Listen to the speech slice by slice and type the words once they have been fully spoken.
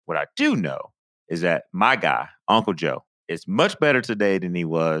What I do know is that my guy, Uncle Joe, is much better today than he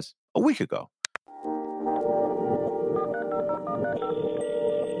was a week ago.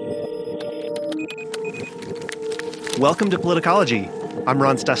 Welcome to Politicology. I'm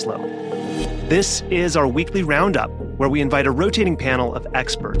Ron Steslow. This is our weekly roundup, where we invite a rotating panel of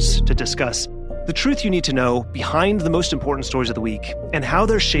experts to discuss the truth you need to know behind the most important stories of the week and how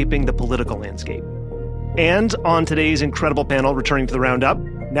they're shaping the political landscape. And on today's incredible panel, returning to the roundup,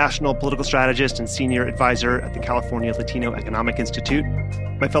 national political strategist and senior advisor at the California Latino Economic Institute,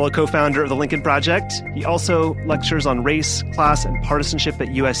 my fellow co-founder of the Lincoln Project. He also lectures on race, class, and partisanship at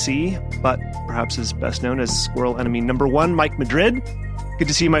USC, but perhaps is best known as squirrel enemy number one, Mike Madrid. Good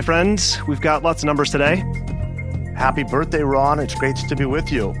to see you, my friends. We've got lots of numbers today. Happy birthday, Ron. It's great to be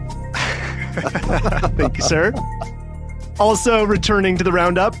with you. Thank you, sir. Also returning to the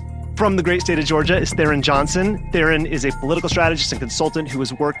roundup from the great state of Georgia is Theron Johnson. Theron is a political strategist and consultant who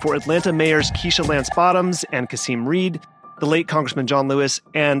has worked for Atlanta mayors Keisha Lance Bottoms and Kasim Reed, the late Congressman John Lewis,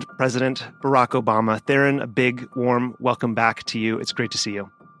 and President Barack Obama. Theron, a big, warm welcome back to you. It's great to see you.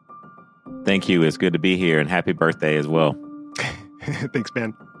 Thank you. It's good to be here, and happy birthday as well. Thanks,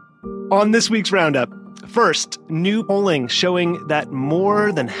 man. On this week's roundup, first, new polling showing that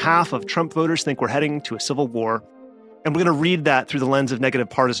more than half of Trump voters think we're heading to a civil war. And we're going to read that through the lens of negative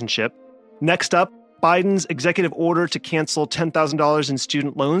partisanship. Next up, Biden's executive order to cancel $10,000 in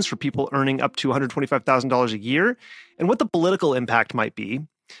student loans for people earning up to $125,000 a year and what the political impact might be.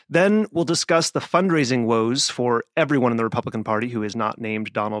 Then we'll discuss the fundraising woes for everyone in the Republican Party who is not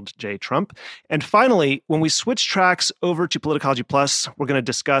named Donald J. Trump. And finally, when we switch tracks over to Politicology Plus, we're going to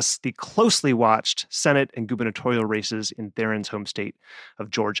discuss the closely watched Senate and gubernatorial races in Theron's home state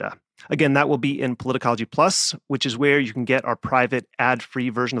of Georgia. Again, that will be in Politicology Plus, which is where you can get our private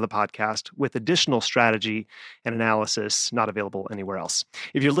ad-free version of the podcast with additional strategy and analysis not available anywhere else.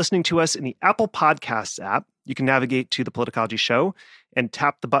 If you're listening to us in the Apple Podcasts app, you can navigate to the Politicology show and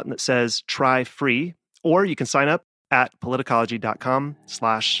tap the button that says try free, or you can sign up at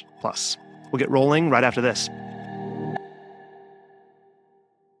politicology.com/plus. We'll get rolling right after this.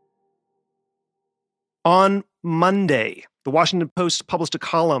 On Monday, the Washington Post published a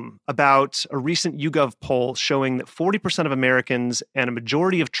column about a recent YouGov poll showing that 40% of Americans and a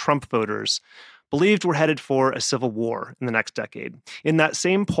majority of Trump voters believed we're headed for a civil war in the next decade. In that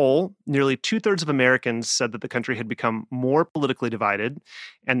same poll, nearly two-thirds of Americans said that the country had become more politically divided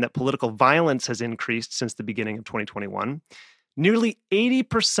and that political violence has increased since the beginning of 2021. Nearly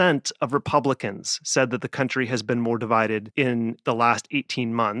 80% of Republicans said that the country has been more divided in the last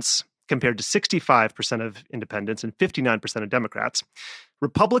 18 months, compared to 65% of independents and 59% of Democrats.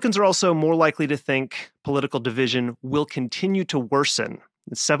 Republicans are also more likely to think political division will continue to worsen,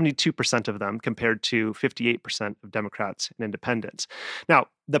 72% of them compared to 58% of Democrats and independents. Now,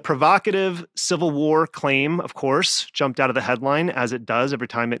 the provocative Civil War claim, of course, jumped out of the headline, as it does every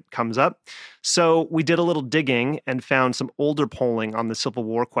time it comes up. So we did a little digging and found some older polling on the Civil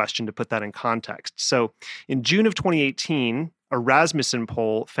War question to put that in context. So in June of 2018, a Rasmussen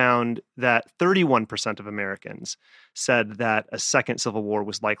poll found that 31% of Americans said that a second civil war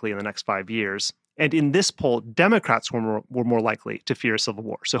was likely in the next 5 years. And in this poll, Democrats were more likely to fear a civil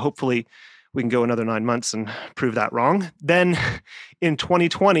war. So hopefully we can go another 9 months and prove that wrong. Then in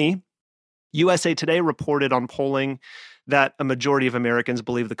 2020, USA Today reported on polling that a majority of Americans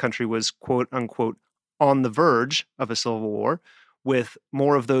believe the country was, quote unquote, on the verge of a civil war, with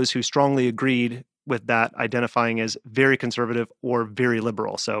more of those who strongly agreed with that identifying as very conservative or very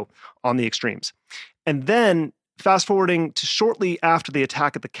liberal, so on the extremes. And then fast forwarding to shortly after the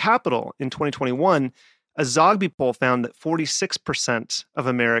attack at the Capitol in 2021, a Zogby poll found that 46% of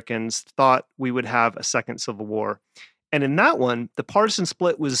Americans thought we would have a second civil war. And in that one, the partisan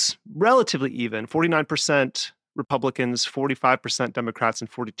split was relatively even, 49% Republicans, 45% Democrats, and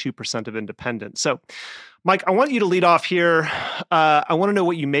 42% of independents. So, Mike, I want you to lead off here. I want to know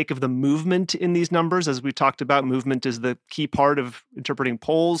what you make of the movement in these numbers. As we talked about, movement is the key part of interpreting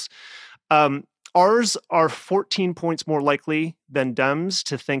polls. Ours are 14 points more likely than Dems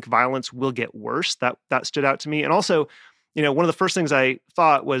to think violence will get worse. That stood out to me. And also, one of the first things I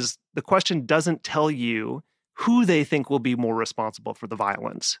thought was the question doesn't tell you who they think will be more responsible for the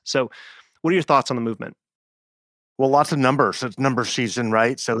violence. So what are your thoughts on the movement? Well, lots of numbers. It's number season,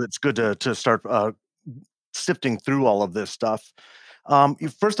 right? So it's good to start sifting through all of this stuff.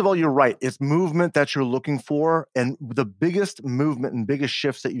 First of all, you're right. It's movement that you're looking for. And the biggest movement and biggest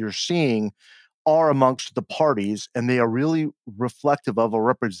shifts that you're seeing are amongst the parties. And they are really reflective of or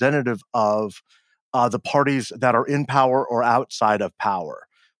representative of the parties that are in power or outside of power.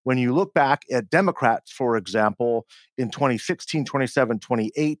 When you look back at Democrats, for example, in 2016, 2017,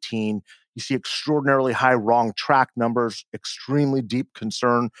 2018, you see extraordinarily high wrong track numbers, extremely deep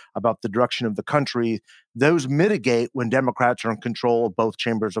concern about the direction of the country. Those mitigate when Democrats are in control of both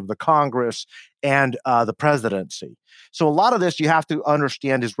chambers of the Congress and the presidency. So a lot of this you have to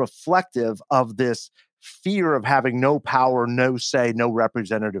understand is reflective of this fear of having no power, no say, no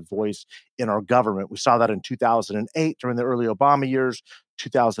representative voice in our government. We saw that in 2008 during the early Obama years,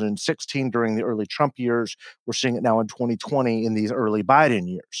 2016 during the early Trump years. We're seeing it now in 2020 in these early Biden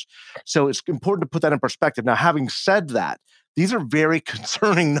years. So it's important to put that in perspective. Now, having said that, these are very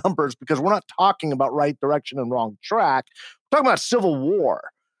concerning numbers because we're not talking about right direction and wrong track. We're talking about civil war.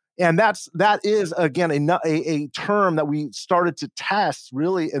 And that is, again, a term that we started to test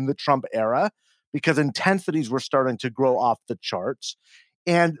really in the Trump era because intensities were starting to grow off the charts.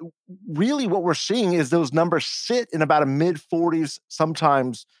 And really what we're seeing is those numbers sit in about a mid-40s,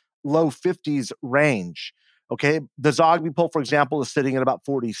 sometimes low 50s range. Okay, the Zogby poll, for example, is sitting at about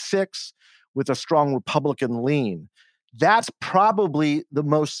 46 with a strong Republican lean. That's probably the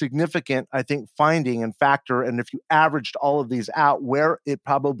most significant, I think, finding and factor. And if you averaged all of these out, where it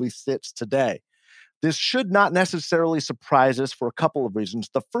probably sits today. This should not necessarily surprise us for a couple of reasons.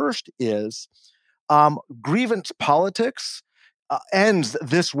 The first is grievance politics ends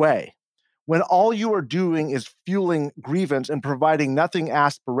this way. When all you are doing is fueling grievance and providing nothing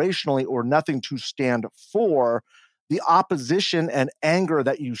aspirationally or nothing to stand for, the opposition and anger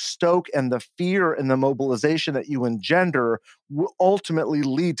that you stoke and the fear and the mobilization that you engender will ultimately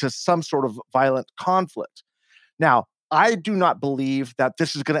lead to some sort of violent conflict. Now, I do not believe that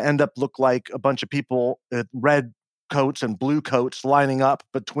this is going to end up look like a bunch of people with red coats and blue coats lining up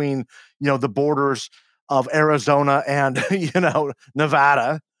between, the borders of Arizona and,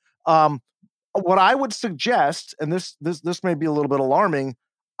 Nevada. What I would suggest, and this may be a little bit alarming,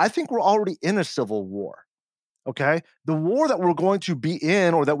 I think we're already in a civil war. Okay. The war that we're going to be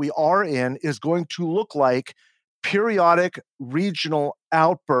in or that we are in is going to look like periodic regional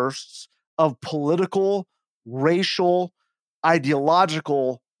outbursts of political, racial,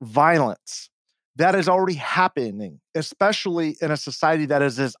 ideological violence. That is already happening, especially in a society that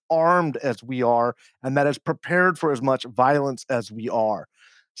is as armed as we are and that is prepared for as much violence as we are.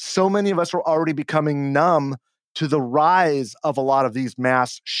 So many of us are already becoming numb to the rise of a lot of these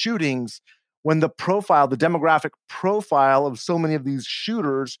mass shootings when the demographic profile of so many of these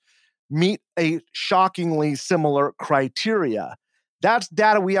shooters meet a shockingly similar criteria. That's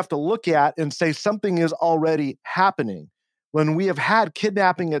data we have to look at and say something is already happening. When we have had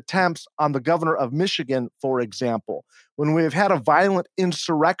kidnapping attempts on the governor of Michigan, for example, when we have had a violent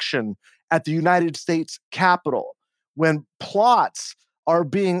insurrection at the United States Capitol, when plots are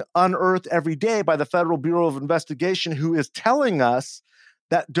being unearthed every day by the Federal Bureau of Investigation, who is telling us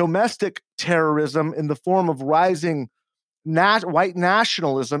that domestic terrorism in the form of rising white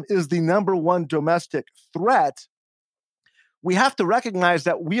nationalism is the number one domestic threat, we have to recognize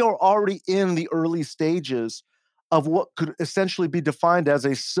that we are already in the early stages of what could essentially be defined as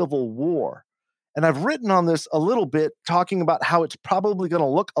a civil war. And I've written on this a little bit, talking about how it's probably going to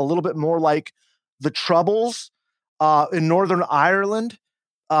look a little bit more like the Troubles in Northern Ireland,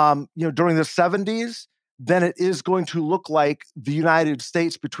 during the 70s, than it is going to look like the United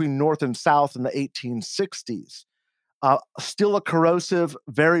States between North and South in the 1860s. Still a corrosive,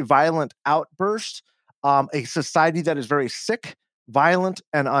 very violent outburst, a society that is very sick, violent,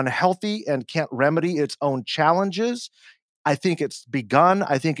 and unhealthy and can't remedy its own challenges. I think it's begun.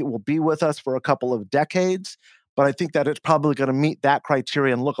 I think it will be with us for a couple of decades, but I think that it's probably going to meet that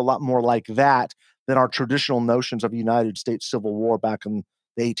criteria and look a lot more like that than our traditional notions of United States Civil War back in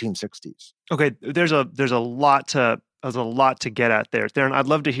the 1860s. Okay, there's a lot to get at there. Theron, I'd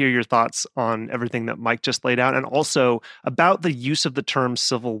love to hear your thoughts on everything that Mike just laid out, and also about the use of the term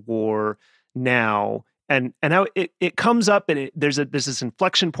civil war now, and how it comes up, and there's this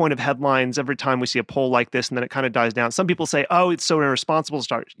inflection point of headlines every time we see a poll like this, and then it kind of dies down. Some people say, "Oh, it's so irresponsible to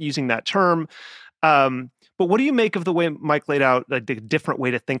start using that term." But what do you make of the way Mike laid out the different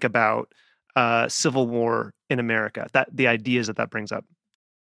way to think about civil war in America? That the ideas that brings up.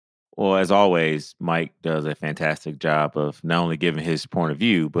 Well, as always, Mike does a fantastic job of not only giving his point of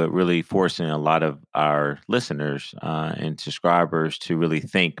view, but really forcing a lot of our listeners and subscribers to really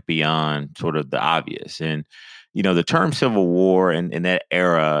think beyond sort of the obvious. And, the term civil war in that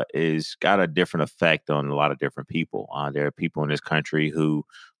era is got a different effect on a lot of different people. There are people in this country who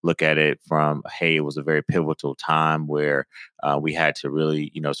look at it from, hey, it was a very pivotal time where we had to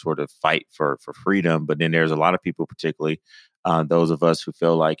really, sort of fight for freedom. But then there's a lot of people, particularly those of us who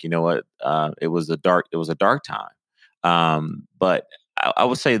feel like, it was a dark time. But I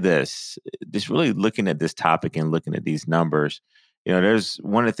would say this, just really looking at this topic and looking at these numbers, there's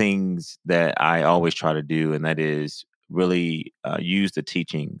one of the things that I always try to do, and that is really use the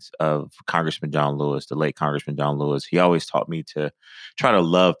teachings of Congressman John Lewis, the late Congressman John Lewis. He always taught me to try to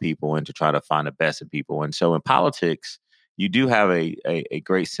love people and to try to find the best in people. And so in politics, you do have a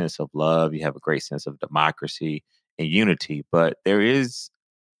great sense of love. You have a great sense of democracy and unity, but there is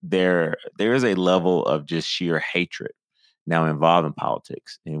a level of just sheer hatred now involved in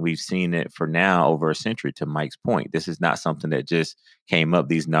politics. And we've seen it for now over a century, to Mike's point. This is not something that just came up.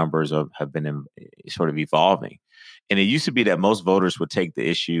 These numbers have been sort of evolving. And it used to be that most voters would take the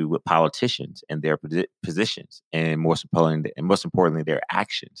issue with politicians and their positions, and most importantly, their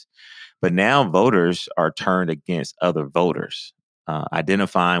actions. But now voters are turned against other voters,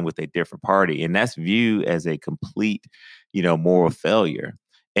 identifying with a different party. And that's viewed as a complete, moral failure.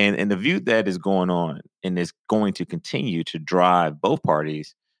 And the view that is going on and is going to continue to drive both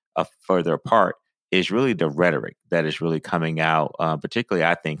parties further apart is really the rhetoric that is really coming out, particularly,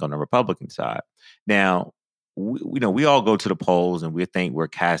 I think, on the Republican side. Now, we all go to the polls and we think we're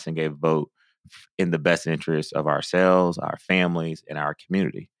casting a vote in the best interest of ourselves, our families, and our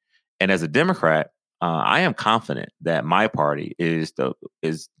community. And as a Democrat, I am confident that my party is the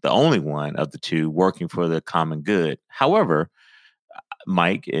only one of the two working for the common good. However,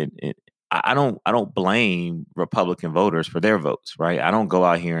 Mike, and I don't blame Republican voters for their votes, right? I don't go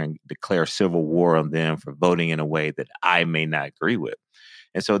out here and declare civil war on them for voting in a way that I may not agree with.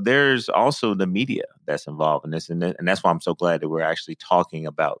 And so there's also the media that's involved in this. And that's why I'm so glad that we're actually talking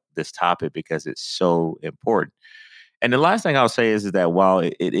about this topic, because it's so important. And the last thing I'll say is that while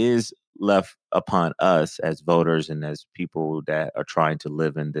it is left upon us as voters and as people that are trying to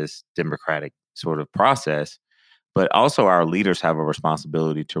live in this democratic sort of process, but also our leaders have a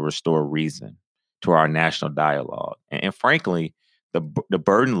responsibility to restore reason to our national dialogue. And frankly, the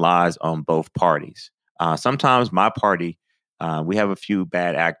burden lies on both parties. Sometimes my party, we have a few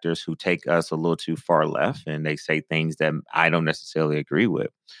bad actors who take us a little too far left, and they say things that I don't necessarily agree with.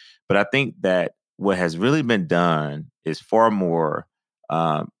 But I think that what has really been done is far more,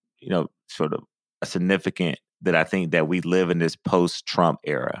 sort of significant, that I think that we live in this post-Trump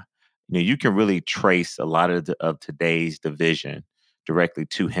era. You can really trace a lot of today's division directly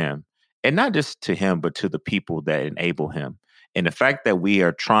to him, and not just to him, but to the people that enable him. And the fact that we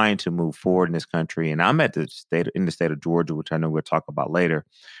are trying to move forward in this country, and I'm in the state of Georgia, which I know we'll talk about later,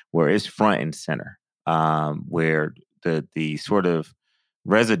 where it's front and center, where the sort of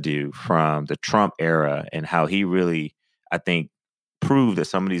residue from the Trump era and how he really, I think, proved that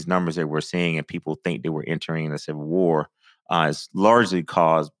some of these numbers that we're seeing and people think that we're entering a civil war is largely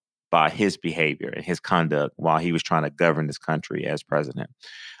caused by his behavior and his conduct while he was trying to govern this country as president.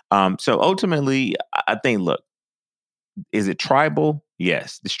 So ultimately, I think, look, is it tribal?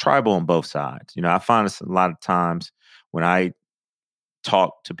 Yes, it's tribal on both sides. I find this a lot of times when I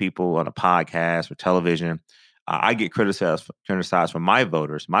talk to people on a podcast or television, I get criticized from my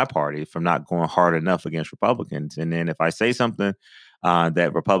voters, my party, from not going hard enough against Republicans. And then if I say something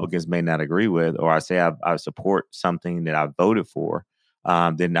that Republicans may not agree with, or I say I support something that I voted for,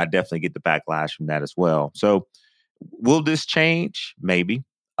 then I definitely get the backlash from that as well. So will this change? Maybe.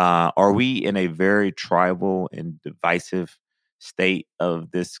 Are we in a very tribal and divisive state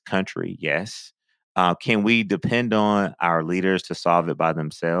of this country? Yes. Can we depend on our leaders to solve it by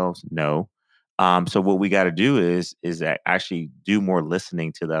themselves? No. So what we got to do is actually do more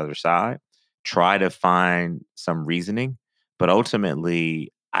listening to the other side, try to find some reasoning. But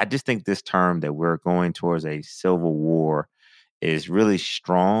ultimately, I just think this term that we're going towards a civil war is really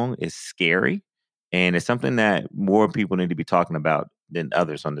strong, is scary, and it's something that more people need to be talking about than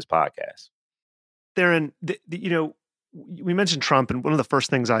others on this podcast. Theron, we mentioned Trump, and one of the first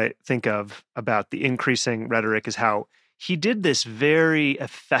things I think of about the increasing rhetoric is how he did this very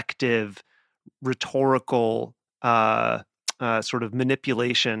effective rhetorical sort of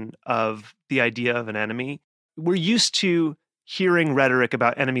manipulation of the idea of an enemy. We're used to hearing rhetoric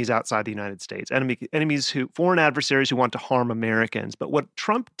about enemies outside the United States, foreign adversaries who want to harm Americans. But what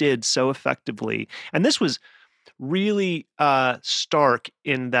Trump did so effectively, and this was really stark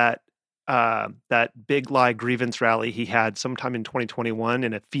in that big lie grievance rally he had sometime in 2021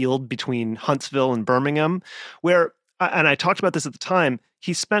 in a field between Huntsville and Birmingham, where, and I talked about this at the time,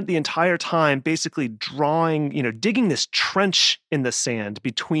 he spent the entire time basically digging this trench in the sand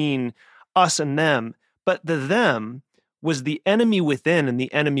between us and them. But the them was the enemy within, and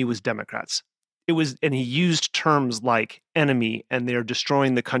the enemy was Democrats. And he used terms like enemy, and they're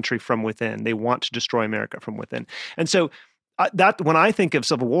destroying the country from within. They want to destroy America from within. And so that when I think of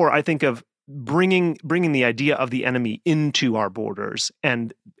civil war, I think of bringing the idea of the enemy into our borders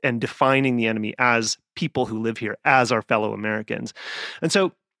and defining the enemy as people who live here, as our fellow Americans. And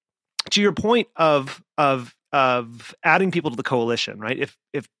so, to your point of adding people to the coalition, right?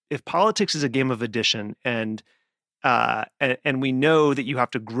 If politics is a game of addition, and we know that you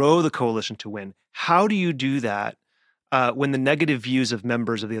have to grow the coalition to win, how do you do that when the negative views of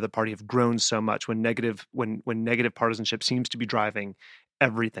members of the other party have grown so much? When negative partisanship seems to be driving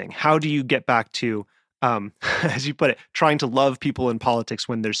everything, how do you get back to, as you put it, trying to love people in politics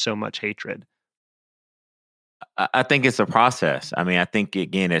when there's so much hatred? I think it's a process. I mean, I think,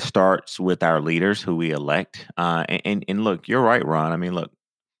 again, it starts with our leaders who we elect. And look, you're right, Ron. I mean, look,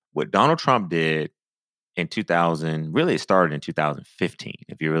 what Donald Trump did in 2000, really it started in 2015,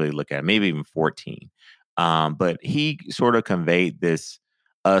 if you really look at it, maybe even 14. But he sort of conveyed this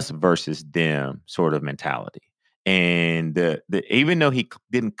us versus them sort of mentality. And even though he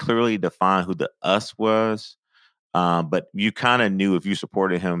didn't clearly define who the us was, but you kind of knew, if you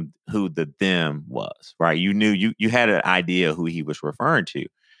supported him, who the them was, right? You knew, you had an idea who he was referring to.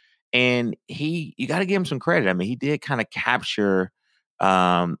 And you got to give him some credit. I mean, he did kind of capture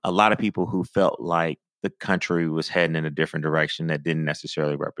a lot of people who felt like the country was heading in a different direction that didn't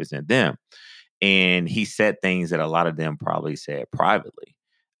necessarily represent them. And he said things that a lot of them probably said privately.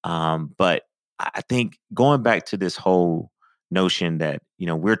 But I think, going back to this whole notion that,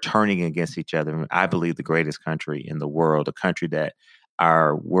 we're turning against each other. I believe the greatest country in the world, a country that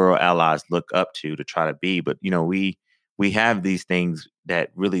our world allies look up to try to be. But, we have these things that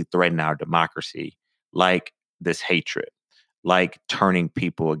really threaten our democracy, like this hatred, like turning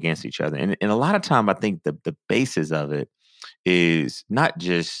people against each other. And a lot of time, I think the basis of it is not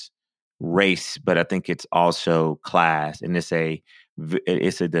just race, but I think it's also class. And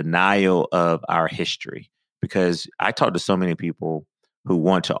it's a denial of our history, because I talk to so many people who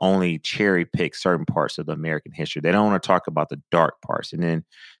want to only cherry pick certain parts of the American history. They don't want to talk about the dark parts. And then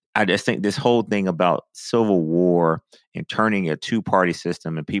I just think this whole thing about Civil War and turning a two-party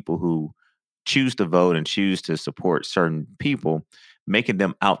system, and people who choose to vote and choose to support certain people, making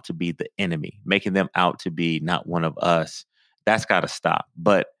them out to be the enemy, making them out to be not one of us, that's got to stop.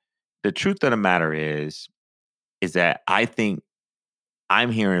 But the truth of the matter is that I think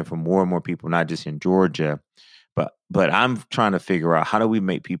I'm hearing from more and more people, not just in Georgia, but I'm trying to figure out, how do we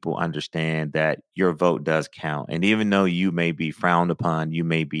make people understand that your vote does count? And even though you may be frowned upon, you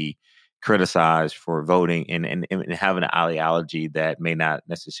may be criticized for voting and having an ideology that may not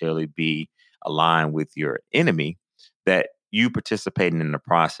necessarily be aligned with your enemy, that you participating in the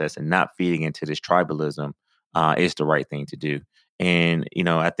process and not feeding into this tribalism is the right thing to do. And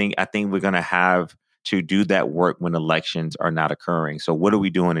I think we're going to have to do that work when elections are not occurring. So what are we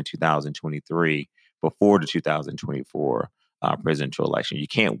doing in 2023 before the 2024 presidential election? You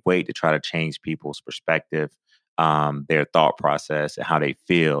can't wait to try to change people's perspective, their thought process, and how they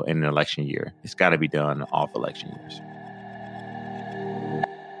feel in an election year. It's got to be done off election years.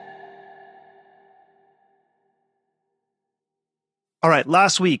 All right,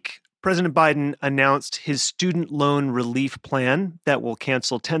 last week, President Biden announced his student loan relief plan that will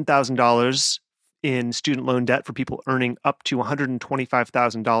cancel $10,000 in student loan debt for people earning up to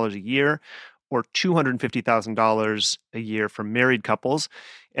 $125,000 a year, or $250,000 a year for married couples,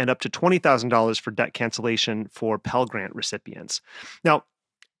 and up to $20,000 for debt cancellation for Pell Grant recipients. Now,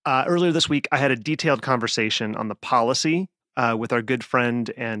 earlier this week, I had a detailed conversation on the policy with our good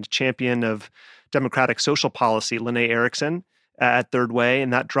friend and champion of democratic social policy, Lene Erickson, at Third Way,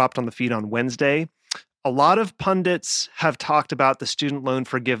 and that dropped on the feed on Wednesday. A lot of pundits have talked about the student loan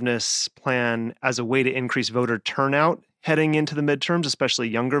forgiveness plan as a way to increase voter turnout heading into the midterms, especially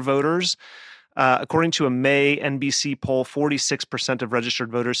younger voters. According to a May NBC poll, 46% of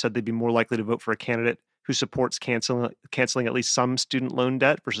registered voters said they'd be more likely to vote for a candidate who supports canceling at least some student loan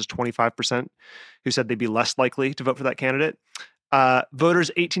debt, versus 25% who said they'd be less likely to vote for that candidate.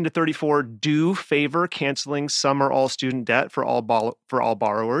 Voters 18 to 34 do favor canceling some or all student debt for all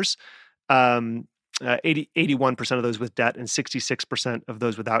borrowers. 81% of those with debt and 66% of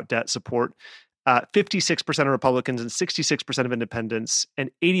those without debt support. 56% of Republicans and 66% of independents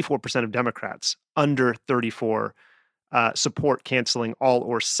and 84% of Democrats under 34 support canceling all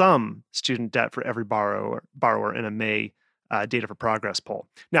or some student debt for every borrower in a May Data for Progress poll.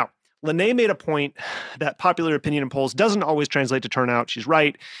 Now, Lene made a point that popular opinion in polls doesn't always translate to turnout. She's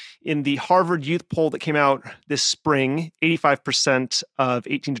right. In the Harvard Youth poll that came out this spring, 85% of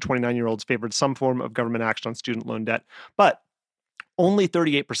 18 to 29-year-olds favored some form of government action on student loan debt, but only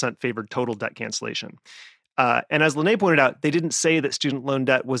 38% favored total debt cancellation. And as Lene pointed out, they didn't say that student loan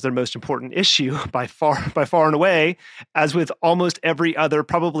debt was their most important issue by far and away. As with almost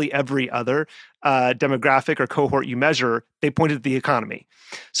probably every other demographic or cohort you measure, they pointed to the economy.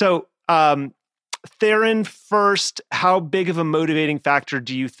 So, Theron, first, how big of a motivating factor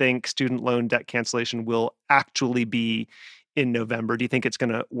do you think student loan debt cancellation will actually be in November? Do you think it's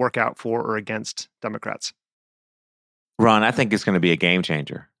going to work out for or against Democrats? Ron, I think it's going to be a game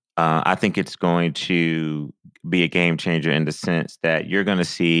changer. I think it's going to be a game changer in the sense that you're going to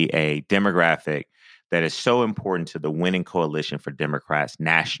see a demographic that is so important to the winning coalition for Democrats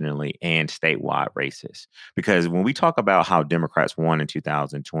nationally and statewide races. Because when we talk about how Democrats won in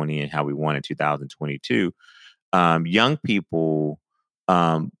 2020 and how we won in 2022, young people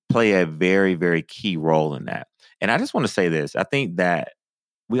play a very, very key role in that. And I just want to say this. I think that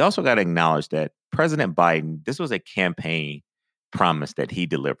we also got to acknowledge that President Biden, this was a campaign promise that he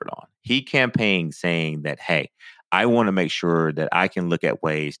delivered on. He campaigned saying that, hey, I want to make sure that I can look at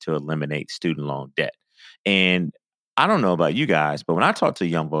ways to eliminate student loan debt. And I don't know about you guys, but when I talk to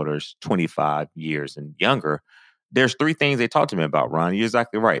young voters, 25 years and younger, there's three things they talk to me about, Ron. You're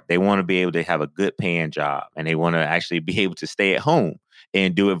exactly right. They want to be able to have a good paying job, and they want to actually be able to stay at home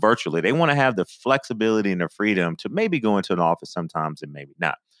and do it virtually. They want to have the flexibility and the freedom to maybe go into an office sometimes and maybe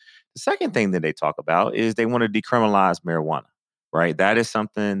not. The second thing that they talk about is they want to decriminalize marijuana, right? That is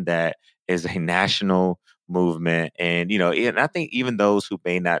something that is a national movement. And, and I think even those who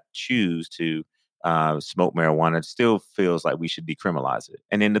may not choose to smoke marijuana still feels like we should decriminalize it.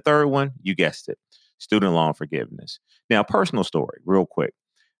 And then the third one, you guessed it, student loan forgiveness. Now, personal story, real quick.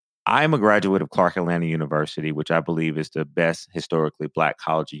 I'm a graduate of Clark Atlanta University, which I believe is the best historically Black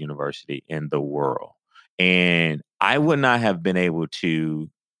college university in the world. And I would not have been able to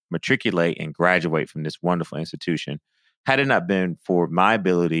matriculate and graduate from this wonderful institution had it not been for my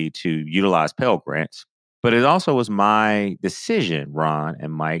ability to utilize Pell Grants. But it also was my decision, Ron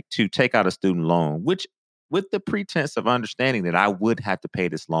and Mike, to take out a student loan, which with the pretense of understanding that I would have to pay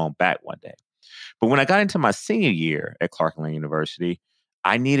this loan back one day. But when I got into my senior year at Clark Atlanta University,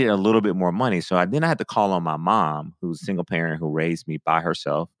 I needed a little bit more money. So then I had to call on my mom, who's a single parent who raised me by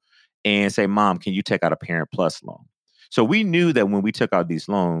herself, and say, Mom, can you take out a Parent Plus loan? So we knew that when we took out these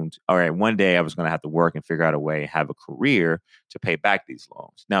loans, all right, one day I was going to have to work and figure out a way and have a career to pay back these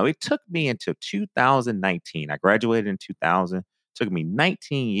loans. Now, it took me until 2019. I graduated in 2000. It took me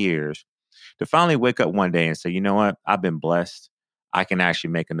 19 years to finally wake up one day and say, you know what? I've been blessed. I can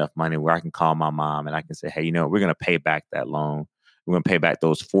actually make enough money where I can call my mom and I can say, hey, we're going to pay back that loan. We're going to pay back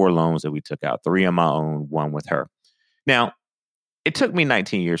those 4 loans that we took out, 3 on my own, 1 with her. Now, it took me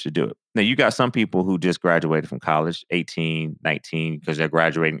 19 years to do it. Now, you got some people who just graduated from college, 18, 19, because they're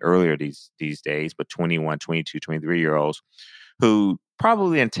graduating earlier these days, but 21, 22, 23-year-olds who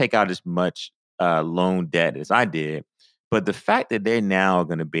probably didn't take out as much loan debt as I did. But the fact that they're now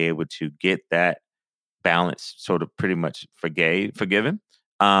going to be able to get that balance sort of pretty much forgiven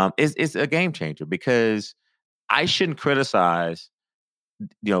is a game changer, because I shouldn't criticize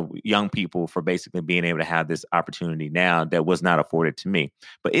young people for basically being able to have this opportunity now that was not afforded to me.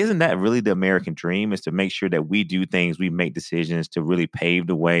 But isn't that really the American dream, is to make sure that we do things, we make decisions to really pave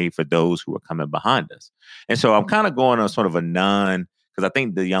the way for those who are coming behind us? And so I'm kind of going on sort of because I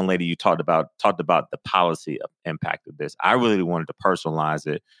think the young lady you talked about the policy impact of this. I really wanted to personalize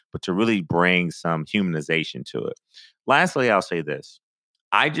it, but to really bring some humanization to it. Lastly, I'll say this.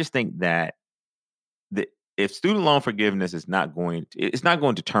 I just think that if student loan forgiveness it's not going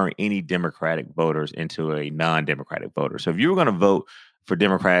to turn any Democratic voters into a non-Democratic voter. So if you were going to vote for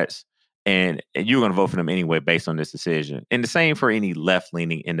Democrats and you were going to vote for them anyway based on this decision, and the same for any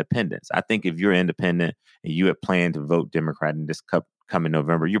left-leaning independents. I think if you're independent and you had planned to vote Democrat in this coming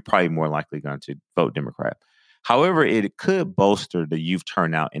November, you're probably more likely going to vote Democrat. However, it could bolster the youth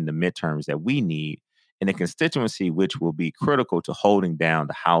turnout in the midterms that we need in a constituency which will be critical to holding down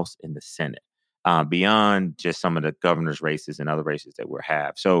the House and the Senate. Beyond just some of the governor's races and other races that we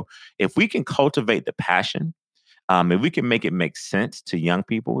have. So if we can cultivate the passion, if we can make it make sense to young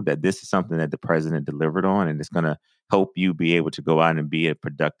people that this is something that the president delivered on and it's going to help you be able to go out and be a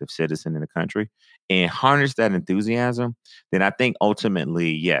productive citizen in the country and harness that enthusiasm, then I think ultimately,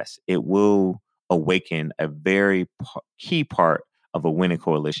 yes, it will awaken a very key part of a winning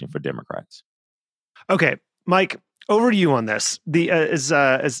coalition for Democrats. Okay, Mike, over to you on this. As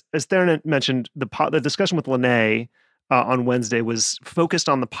Theron mentioned, the discussion with Lene on Wednesday was focused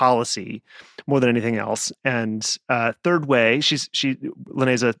on the policy more than anything else. And Third Way,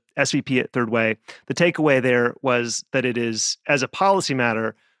 Lene's a SVP at Third Way. The takeaway there was that it is, as a policy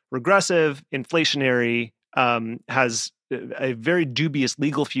matter, regressive, inflationary, has a very dubious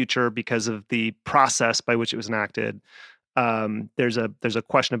legal future because of the process by which it was enacted. There's a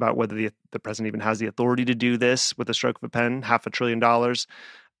question about whether the president even has the authority to do this with a stroke of a pen, $500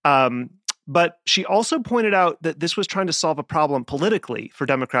 billion. But she also pointed out that this was trying to solve a problem politically for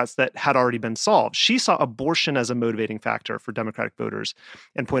Democrats that had already been solved. She saw abortion as a motivating factor for Democratic voters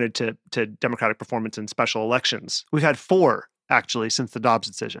and pointed to Democratic performance in special elections. We've had 4, actually, since the Dobbs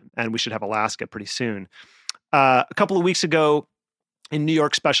decision, and we should have Alaska pretty soon. A couple of weeks ago, in New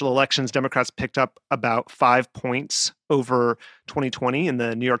York special elections, Democrats picked up about 5 points over 2020 in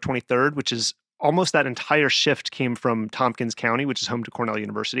the New York 23rd, which is almost that entire shift came from Tompkins County, which is home to Cornell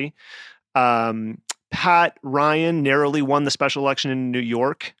University. Pat Ryan narrowly won the special election in New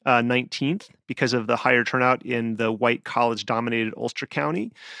York, 19th, because of the higher turnout in the white college-dominated Ulster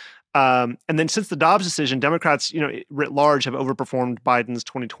County. And then since the Dobbs decision, Democrats, writ large, have overperformed Biden's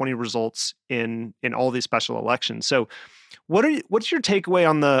 2020 results in all these special elections. So, what's your takeaway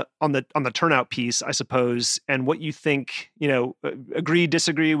on the turnout piece, I suppose, and what you think? Agree,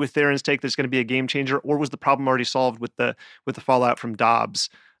 disagree with Theron's take that it's going to be a game changer, or was the problem already solved with the fallout from Dobbs,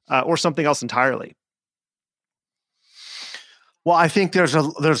 or something else entirely? Well, I think there's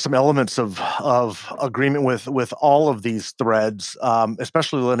some elements of agreement with all of these threads,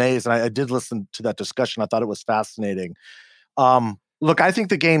 especially Linnaeus. And I did listen to that discussion. I thought it was fascinating. Look, I think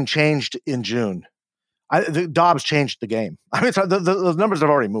the game changed in June. The Dobbs changed the game. I mean, the numbers have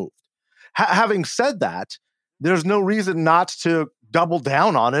already moved. Having said that, there's no reason not to double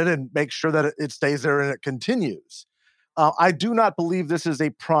down on it and make sure that it stays there and it continues. I do not believe this is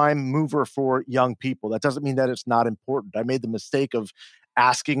a prime mover for young people. That doesn't mean that it's not important. I made the mistake of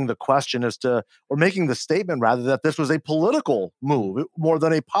asking the question or making the statement rather, that this was a political move more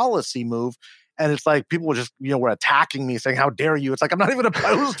than a policy move. And it's like people were just, were attacking me saying, how dare you? It's like, I'm not even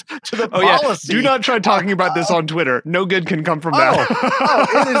opposed to the policy. Yeah. Do not try talking about this on Twitter. No good can come from that.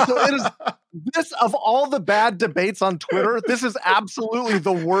 It is this, of all the bad debates on Twitter, this is absolutely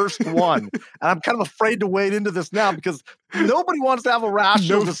the worst one. And I'm kind of afraid to wade into this now because nobody wants to have a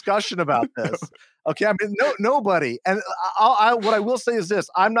rational discussion about this. Okay. I mean, nobody. And what I will say is this: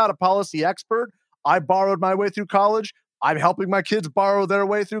 I'm not a policy expert. I borrowed my way through college. I'm helping my kids borrow their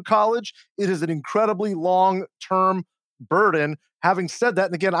way through college. It is an incredibly long-term burden. Having said that,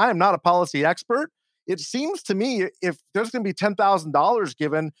 and again, I am not a policy expert. It seems to me if there's going to be $10,000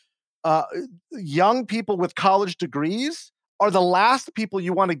 given, young people with college degrees are the last people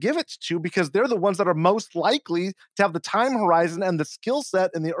you want to give it to because they're the ones that are most likely to have the time horizon and the skill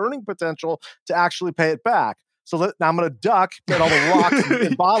set and the earning potential to actually pay it back. So now I'm going to duck at all the rocks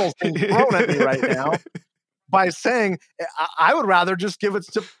and bottles being thrown at me right now by saying I would rather just give it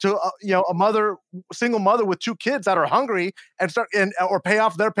to a single mother with 2 kids that are hungry and or pay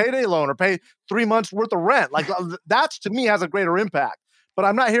off their payday loan or pay 3 months worth of rent. Like that's to me has a greater impact. But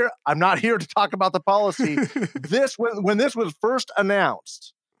I'm not here to talk about the policy. When this was first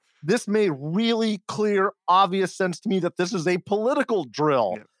announced, this made really clear, obvious sense to me that this is a political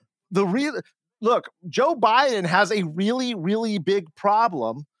drill. Yeah. Look, Joe Biden has a really, really big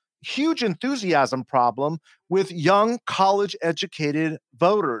problem, huge enthusiasm problem with young college-educated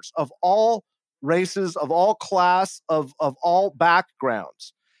voters of all races, of all class, of all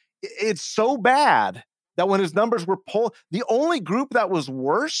backgrounds. It's so bad that when his numbers were polled, the only group that was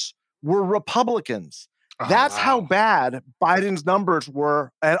worse were Republicans. That's how bad Biden's numbers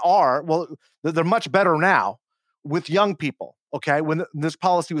were and are. Well, they're much better now with young people, okay, when this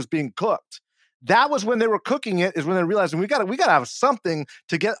policy was being cooked. That was when they were cooking it, is when they realized we got to have something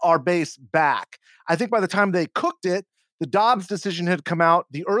to get our base back. I think by the time they cooked it, the Dobbs decision had come out,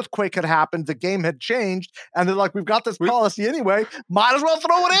 the earthquake had happened, the game had changed, and they're like, we've got this policy anyway, might as well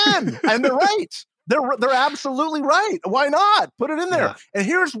throw it in. And they're right. They're absolutely right. Why not? Put it in there. Yeah. And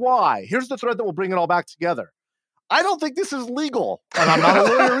here's why. Here's the thread that will bring it all back together. I don't think this is legal, and I'm not a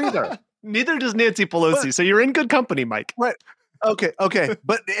lawyer either. Neither does Nancy Pelosi, so you're in good company, Mike. Right. Okay.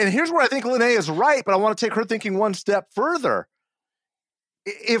 And here's where I think Linnea is right, but I want to take her thinking one step further.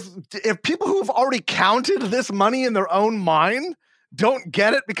 If people who have already counted this money in their own mind don't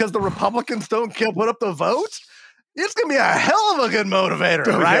get it because the Republicans don't put up the vote, it's going to be a hell of a good motivator,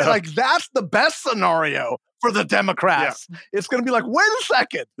 right? Yeah. Like, that's the best scenario for the Democrats. Yeah. It's going to be like, wait a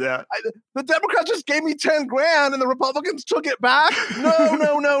second. Yeah. The Democrats just gave me 10 grand and the Republicans took it back. No.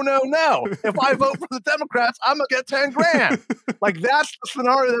 If I vote for the Democrats, I'm going to get 10 grand. Like, that's the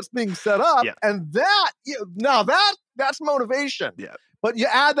scenario that's being set up. Yeah. And that's motivation. Yeah. But you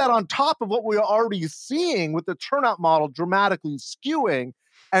add that on top of what we're already seeing with the turnout model dramatically skewing,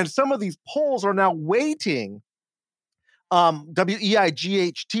 and some of these polls are now weighting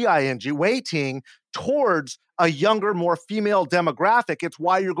weighting towards a younger, more female demographic. It's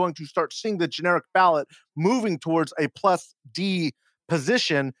why you're going to start seeing the generic ballot moving towards a plus D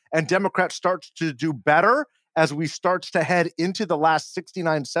position, and Democrats start to do better as we start to head into the last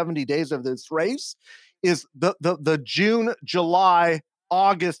 69, 70 days of this race. Is the June, July,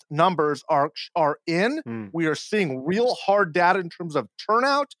 August numbers are in. We are seeing real hard data in terms of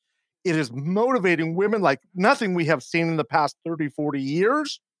turnout. It is motivating women like nothing we have seen in the past 30, 40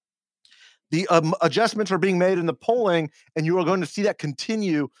 years. The adjustments are being made in the polling, and you are going to see that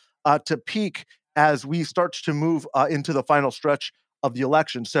continue to peak as we start to move into the final stretch of the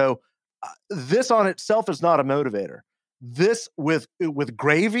election. So this on itself is not a motivator. This with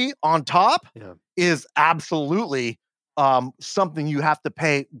gravy on top is absolutely something you have to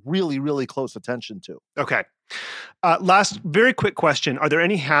pay really, really close attention to. Okay. Last very quick question. Are there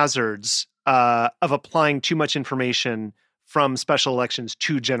any hazards of applying too much information from special elections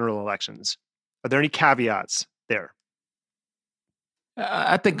to general elections? Are there any caveats there?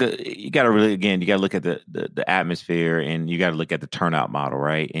 I think you got to really, again, you got to look at the atmosphere, and you got to look at the turnout model,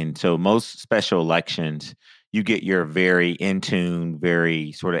 right? And so most special elections, you get your very in tune,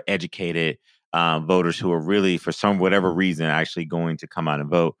 very sort of educated voters who are really, for some whatever reason, actually going to come out and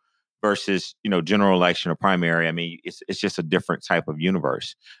vote. Versus, general election or primary. I mean, it's just a different type of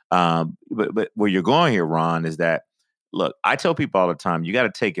universe. But where you're going here, Ron, is that, look, I tell people all the time, you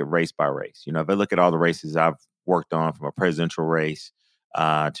got to take it race by race. If I look at all the races I've worked on, from a presidential race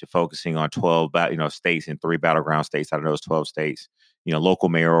to focusing on 12 states and 3 battleground states out of those 12 states, local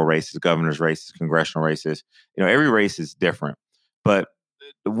mayoral races, governor's races, congressional races, every race is different. But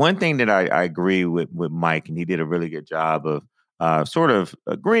the one thing that I agree with Mike, and he did a really good job of sort of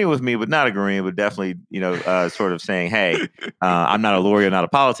agreeing with me, but not agreeing, but definitely, sort of saying, hey, I'm not a lawyer, not a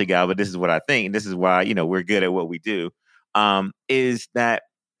policy guy, but this is what I think. And this is why, we're good at what we do, is that,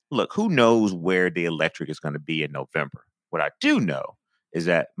 look, who knows where the electric is going to be in November? What I do know is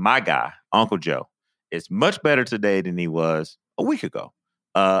that my guy, Uncle Joe, is much better today than he was a week ago,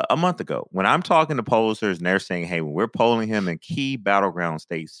 a month ago. When I'm talking to pollsters and they're saying, hey, when we're polling him in key battleground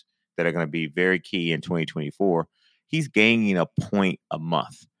states that are going to be very key in 2024, he's gaining a point a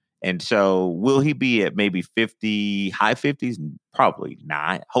month. And so will he be at maybe 50, high 50s? Probably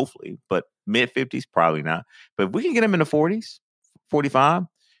not, hopefully, but mid 50s, probably not. But if we can get him in the 40s, 45,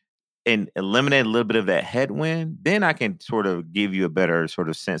 and eliminate a little bit of that headwind, then I can sort of give you a better sort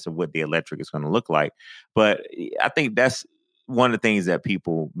of sense of what the electric is going to look like. But I think that's one of the things that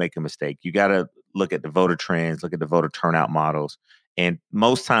people make a mistake. You got to look at the voter trends, look at the voter turnout models. And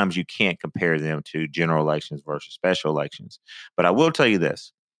most times you can't compare them to general elections versus special elections. But I will tell you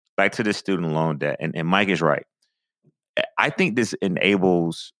this, back to this student loan debt, and Mike is right. I think this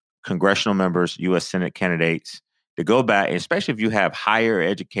enables congressional members, U.S. Senate candidates, to go back, especially if you have higher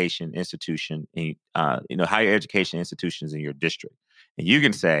education institutions in your district, and you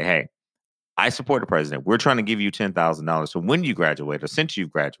can say, "Hey, I support the president. We're trying to give you $10,000. So when you graduate, or since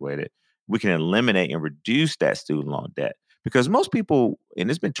you've graduated, we can eliminate and reduce that student loan debt." Because most people, and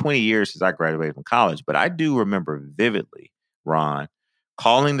it's been 20 years since I graduated from college, but I do remember vividly, Ron,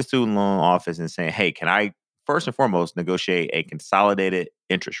 calling the student loan office and saying, "Hey, can I first and foremost negotiate a consolidated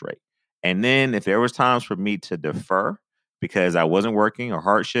interest rate?" And then if there was times for me to defer because I wasn't working or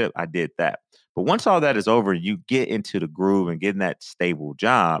hardship, I did that. But once all that is over, you get into the groove and getting that stable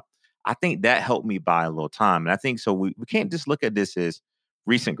job. I think that helped me buy a little time. And I think so we can't just look at this as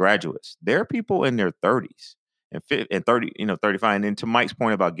recent graduates. There are people in their 30s and 30, 35. And then to Mike's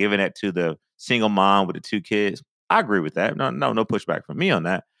point about giving that to the single mom with the 2 kids, I agree with that. No pushback from me on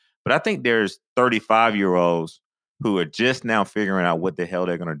that. But I think there's 35-year-olds who are just now figuring out what the hell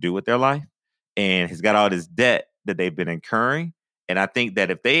they're going to do with their life, and has got all this debt that they've been incurring. And I think that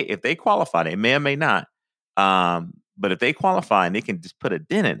if they qualify, they may or may not. But if they qualify and they can just put a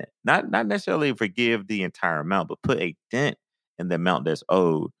dent in it, not necessarily forgive the entire amount, but put a dent in the amount that's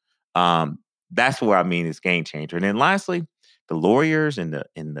owed, that's where I mean it's game changer. And then lastly, the lawyers and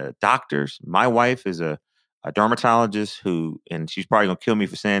the doctors. My wife is a dermatologist who, and she's probably going to kill me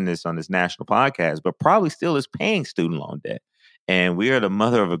for saying this on this national podcast, but probably still is paying student loan debt. And we are the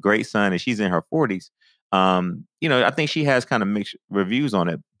mother of a great son, and she's in her 40s. I think she has kind of mixed reviews on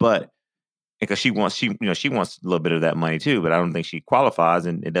it, but because she wants a little bit of that money too, but I don't think she qualifies,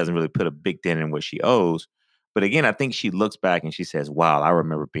 and it doesn't really put a big dent in what she owes. But again, I think she looks back and she says, wow, I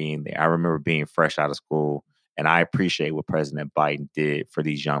remember being there. I remember being fresh out of school, and I appreciate what President Biden did for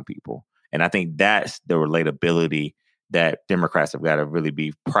these young people. And I think that's the relatability that Democrats have got to really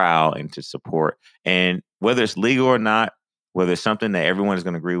be proud and to support. And whether it's legal or not, whether it's something that everyone is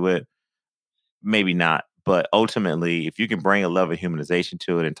going to agree with, maybe not. But ultimately, if you can bring a level of humanization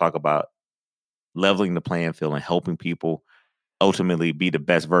to it and talk about leveling the playing field and helping people ultimately be the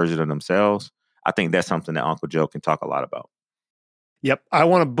best version of themselves, I think that's something that Uncle Joe can talk a lot about. Yep. I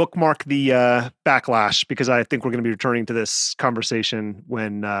want to bookmark the backlash because I think we're going to be returning to this conversation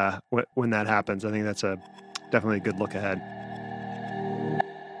when that happens. I think that's definitely a good look ahead.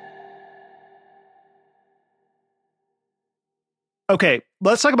 Okay,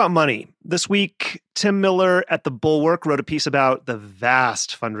 let's talk about money. This week, Tim Miller at The Bulwark wrote a piece about the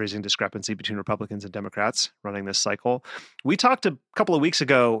vast fundraising discrepancy between Republicans and Democrats running this cycle. We talked a couple of weeks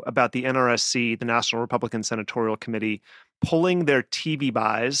ago about the NRSC, the National Republican Senatorial Committee, pulling their TV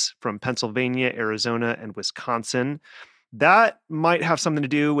buys from Pennsylvania, Arizona, and Wisconsin. That might have something to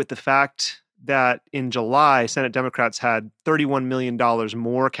do with the fact that in July, Senate Democrats had $31 million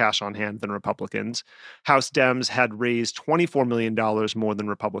more cash on hand than Republicans. House Dems had raised $24 million more than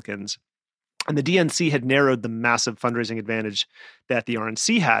Republicans. And the DNC had narrowed the massive fundraising advantage that the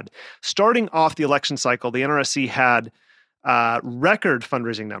RNC had. Starting off the election cycle, the NRSC had record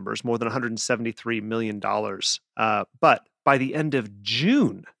fundraising numbers, more than $173 million. But by the end of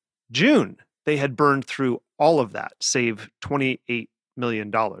June, they had burned through all of that, save $28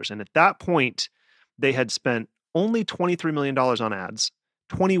 million. And at that point, they had spent only $23 million on ads,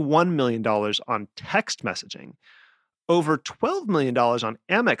 $21 million on text messaging, over $12 million on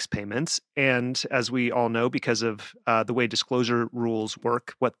Amex payments. And as we all know, because of the way disclosure rules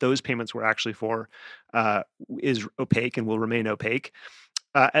work, what those payments were actually for is opaque and will remain opaque.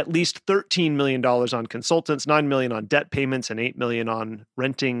 At least $13 million on consultants, $9 million on debt payments, and $8 million on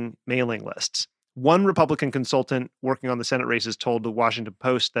renting mailing lists. One Republican consultant working on the Senate races told the Washington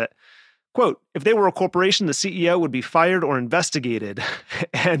Post that, quote, if they were a corporation, the CEO would be fired or investigated.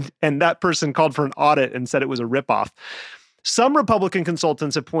 And that person called for an audit and said it was a ripoff. Some Republican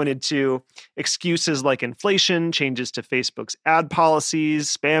consultants have pointed to excuses like inflation, changes to Facebook's ad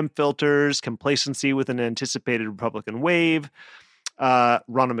policies, spam filters, complacency with an anticipated Republican wave. Ronna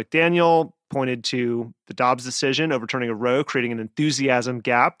McDaniel pointed to the Dobbs decision overturning a Roe, creating an enthusiasm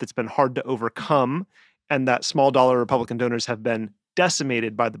gap that's been hard to overcome, and that small dollar Republican donors have been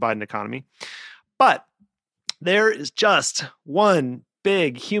decimated by the Biden economy. But there is just one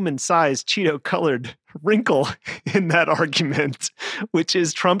big human-sized Cheeto-colored wrinkle in that argument, which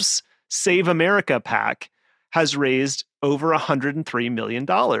is Trump's Save America PAC has raised over $103 million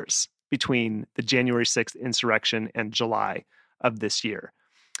between the January 6th insurrection and July of this year.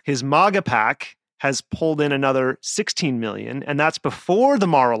 His MAGA PAC has pulled in another $16 million, and that's before the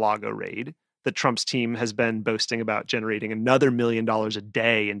Mar-a-Lago raid that Trump's team has been boasting about generating another $1 million a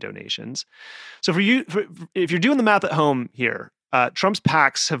day in donations. So if you're doing the math at home here, Trump's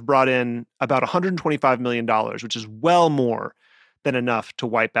PACs have brought in about $125 million, which is well more than enough to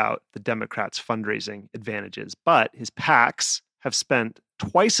wipe out the Democrats' fundraising advantages. But his PACs have spent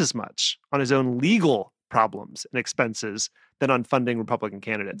twice as much on his own legal problems and expenses than on funding Republican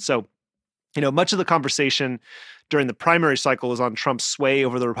candidates. So, much of the conversation during the primary cycle is on Trump's sway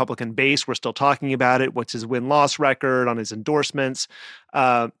over the Republican base. We're still talking about it. What's his win-loss record on his endorsements?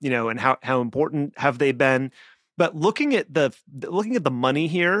 And how important have they been? But looking at the money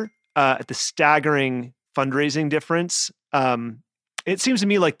here, at the staggering fundraising difference, it seems to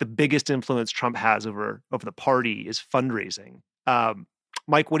me like the biggest influence Trump has over the party is fundraising.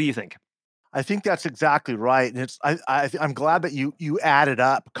 Mike, what do you think? I think that's exactly right. And I'm glad that you added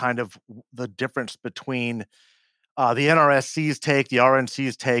up kind of the difference between the NRSC's take, the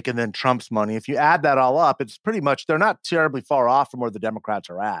RNC's take, and then Trump's money. If you add that all up, it's pretty much, they're not terribly far off from where the Democrats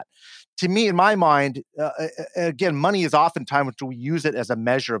are at. To me, in my mind, again, money is oftentimes we use it as a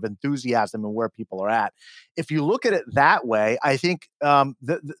measure of enthusiasm and where people are at. If you look at it that way, I think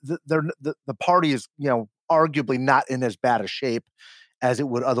the party is, arguably not in as bad a shape as it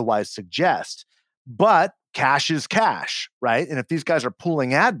would otherwise suggest. But cash is cash, right? And if these guys are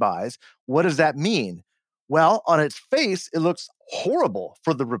pulling ad buys, what does that mean? Well, on its face, it looks horrible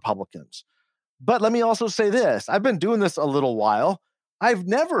for the Republicans. But let me also say this. I've been doing this a little while. I've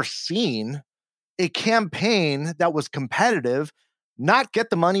never seen a campaign that was competitive not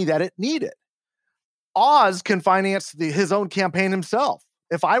get the money that it needed. Oz can finance his own campaign himself.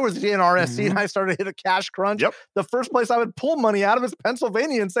 If I was the NRSC and I started to hit a cash crunch, the first place I would pull money out of is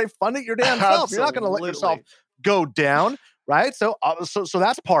Pennsylvania and say, fund it your damn self. You're not going to let yourself go down, right? So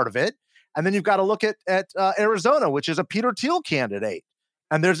that's part of it. And then you've got to look at Arizona, which is a Peter Thiel candidate.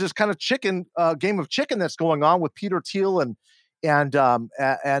 And there's this kind of game of chicken that's going on with Peter Thiel and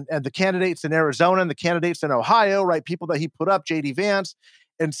the candidates in Arizona and the candidates in Ohio, right? People that he put up, J.D. Vance,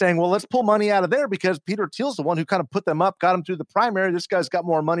 and saying, well, let's pull money out of there because Peter Thiel's the one who kind of put them up, got them through the primary. This guy's got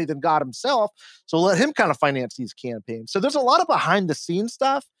more money than God himself. So let him kind of finance these campaigns. So there's a lot of behind the scenes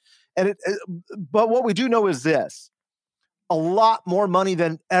stuff. But what we do know is this: a lot more money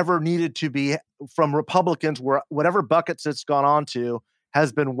than ever needed to be from Republicans, where whatever buckets it's gone on to,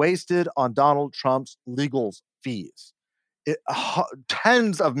 has been wasted on Donald Trump's legal fees.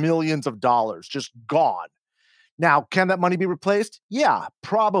 Tens of millions of dollars just gone. Now, can that money be replaced? Yeah,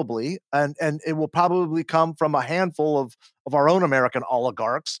 probably. And it will probably come from a handful of our own American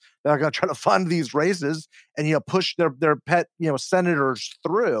oligarchs that are going to try to fund these races and, push their pet, senators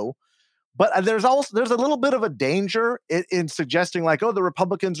through. But there's a little bit of a danger in suggesting like, oh, the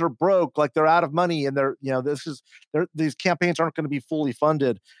Republicans are broke, like they're out of money, and these campaigns aren't going to be fully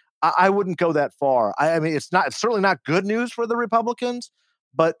funded. I wouldn't go that far. I mean, it's certainly not good news for the Republicans,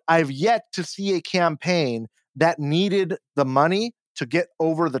 but I've yet to see a campaign that needed the money to get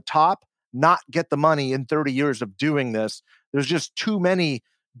over the top, not get the money in 30 years of doing this. There's just too many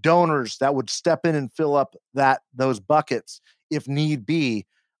donors that would step in and fill up those buckets if need be.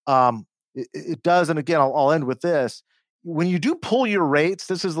 It does, and again, I'll end with this. When you do pull your rates,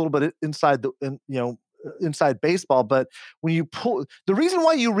 this is a little bit inside baseball, but when you pull, the reason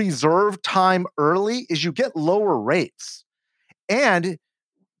why you reserve time early is you get lower rates, and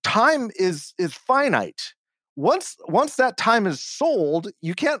time is finite. Once that time is sold,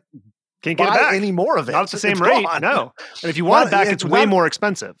 you can't get buy it back. any more of it. Not at the same rate. No, and if you want it back, it's way more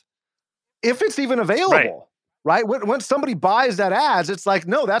expensive. If it's even available. Right? When somebody buys that ads, it's like,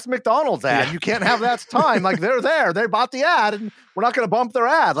 no, that's McDonald's ad. Yeah. You can't have that time. Like they're there. They bought the ad and we're not going to bump their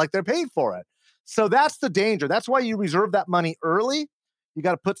ad. Like they're paid for it. So that's the danger. That's why you reserve that money early. You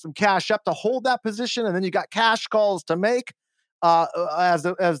got to put some cash up to hold that position. And then you got cash calls to make as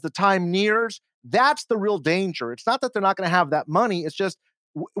the time nears. That's the real danger. It's not that they're not going to have that money. It's just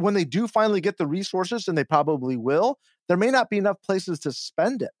when they do finally get the resources, and they probably will, there may not be enough places to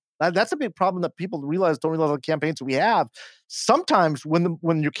spend it. That's a big problem that people don't realize on the campaigns that we have. Sometimes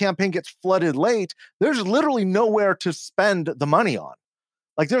when your campaign gets flooded late, there's literally nowhere to spend the money on.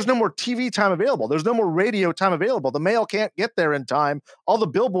 Like there's no more TV time available. There's no more radio time available. The mail can't get there in time. All the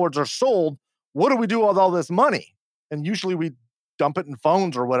billboards are sold. What do we do with all this money? And usually we dump it in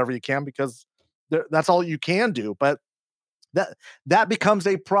phones or whatever you can, because that's all you can do. But that becomes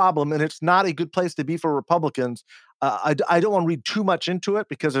a problem, and it's not a good place to be for Republicans. I don't want to read too much into it,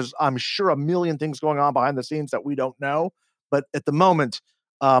 because there's, I'm sure, a million things going on behind the scenes that we don't know. But at the moment,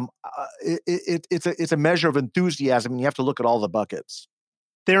 it's a measure of enthusiasm, and you have to look at all the buckets.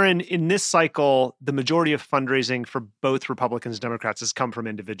 Therein, in this cycle, the majority of fundraising for both Republicans and Democrats has come from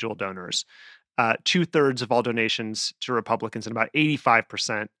individual donors. 2/3 of all donations to Republicans and about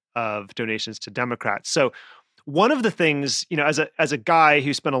 85% of donations to Democrats. So one of the things, as a guy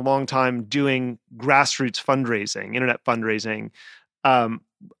who spent a long time doing grassroots fundraising, internet fundraising,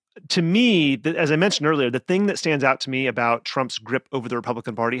 to me, as I mentioned earlier, the thing that stands out to me about Trump's grip over the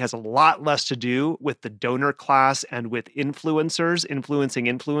Republican Party has a lot less to do with the donor class and with influencers, influencing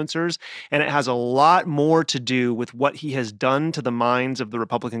influencers, and it has a lot more to do with what he has done to the minds of the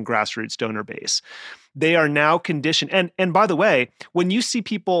Republican grassroots donor base. They are now conditioned. And by the way, when you see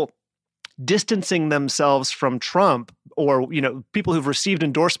people distancing themselves from Trump, or people who've received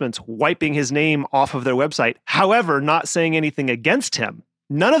endorsements wiping his name off of their website, however, not saying anything against him,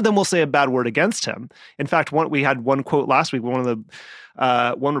 none of them will say a bad word against him. In fact, we had one quote last week. One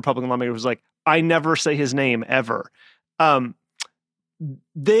Republican lawmaker was like, "I never say his name ever."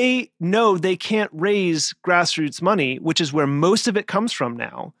 They know they can't raise grassroots money, which is where most of it comes from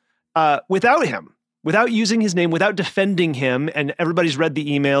now, without him. Without using his name, without defending him. And everybody's read the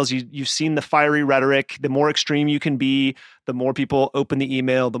emails. You've seen the fiery rhetoric. The more extreme you can be, the more people open the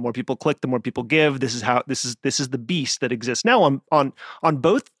email, the more people click, the more people give. This is the beast that exists now on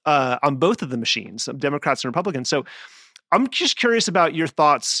both of the machines, Democrats and Republicans. So I'm just curious about your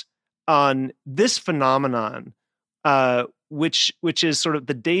thoughts on this phenomenon, which is sort of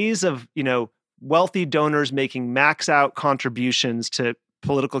the days of wealthy donors making max out contributions to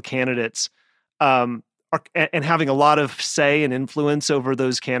political candidates. And having a lot of say and influence over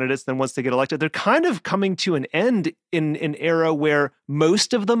those candidates. Then once they get elected, they're kind of coming to an end in an era where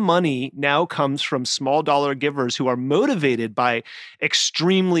most of the money now comes from small dollar givers who are motivated by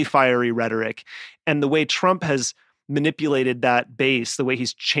extremely fiery rhetoric. And the way Trump has manipulated that base, the way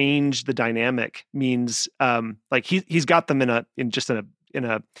he's changed the dynamic, means like he's got them in a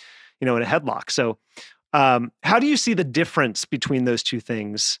headlock. So how do you see the difference between those two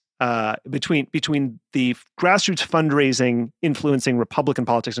things? Between the grassroots fundraising influencing Republican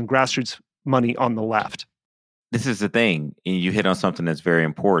politics and grassroots money on the left? This is the thing, and you hit on something that's very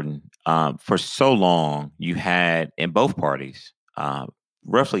important. For so long, you had in both parties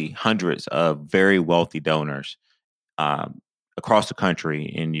roughly hundreds of very wealthy donors across the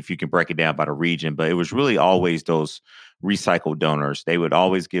country, and if you can break it down by the region, but it was really always those recycled donors. They would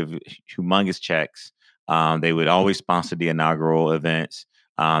always give humongous checks. They would always sponsor the inaugural events.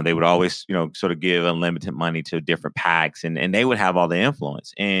 They would always, sort of give unlimited money to different PACs, and they would have all the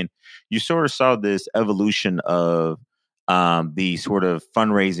influence. And you sort of saw this evolution of the sort of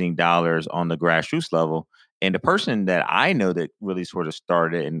fundraising dollars on the grassroots level. And the person that I know that really sort of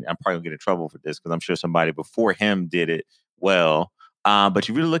started, and I'm probably gonna get in trouble for this because I'm sure somebody before him did it well. But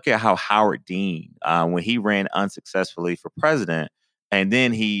you really look at how Howard Dean, when he ran unsuccessfully for president, and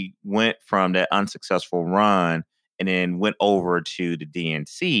then he went from that unsuccessful run and then went over to the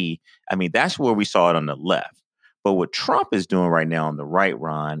DNC. I mean, that's where we saw it on the left. But what Trump is doing right now on the right,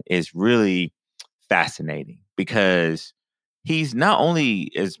 Ron, is really fascinating because he's not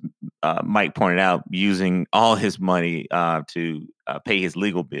only, as Mike pointed out, using all his money to pay his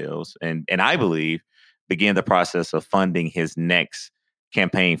legal bills, and I believe begin the process of funding his next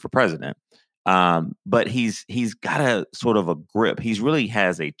campaign for president. But he's got a sort of a grip. He's really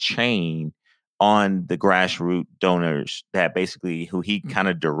has a chain on the grassroots donors that basically who he kind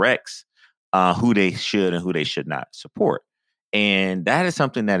of directs who they should and who they should not support. And that is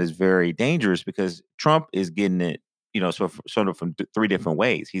something that is very dangerous because Trump is getting it, sort of from three different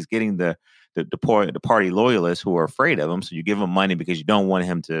ways. He's getting the party loyalists who are afraid of him. So you give him money because you don't want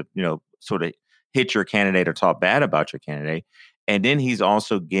him to, sort of hit your candidate or talk bad about your candidate. And then he's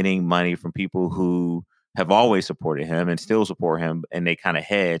also getting money from people who have always supported him and still support him, and they kind of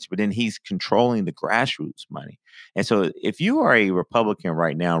hedge. But then he's controlling the grassroots money. And so if you are a Republican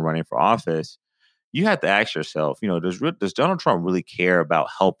right now running for office, you have to ask yourself, does Donald Trump really care about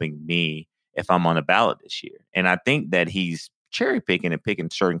helping me if I'm on the ballot this year? And I think that he's cherry picking and picking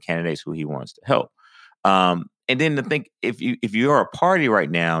certain candidates who he wants to help. And then to think if you're a party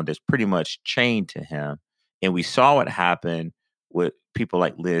right now that's pretty much chained to him, and we saw what happened with people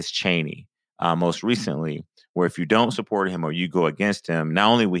like Liz Cheney most recently, where if you don't support him or you go against him, not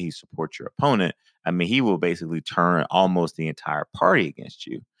only will he support your opponent, I mean, he will basically turn almost the entire party against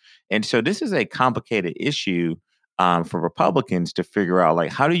you. And so this is a complicated issue for Republicans to figure out,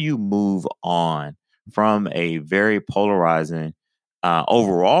 like, how do you move on from a very polarizing,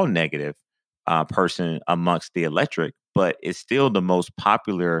 overall negative person amongst the electorate, but is still the most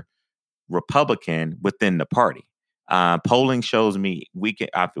popular Republican within the party. Polling shows me week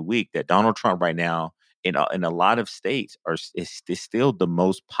after week that Donald Trump right now in a lot of states is still the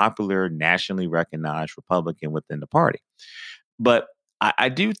most popular nationally recognized Republican within the party. But I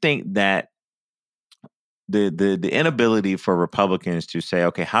do think that the inability for Republicans to say,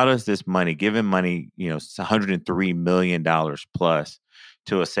 okay, how does this money, given money, it's $103 million plus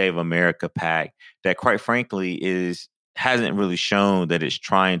to a Save America PAC that quite frankly hasn't really shown that it's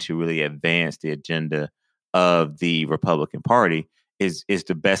trying to really advance the agenda of the Republican Party is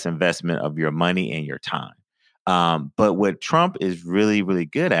the best investment of your money and your time. But what Trump is really, really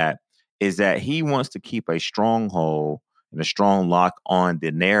good at is that he wants to keep a stronghold and a strong lock on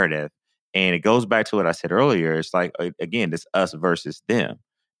the narrative. And it goes back to what I said earlier. It's like, again, it's us versus them.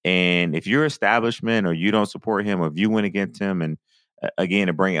 And if you're establishment or you don't support him or if you went against him, and again,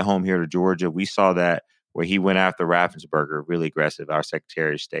 to bring it home here to Georgia, we saw that where he went after Raffensperger really aggressive, our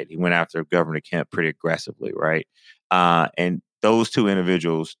Secretary of State. He went after Governor Kemp pretty aggressively, right? And those two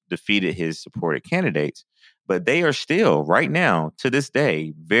individuals defeated his supported candidates. But they are still, right now, to this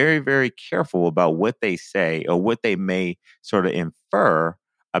day, very, very careful about what they say or what they may sort of infer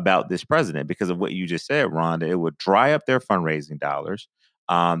about this president because of what you just said, Rhonda. It would dry up their fundraising dollars.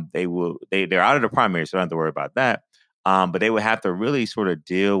 They're out of the primary, so I don't have to worry about that. But they would have to really sort of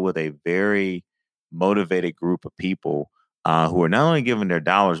deal with a very motivated group of people who are not only giving their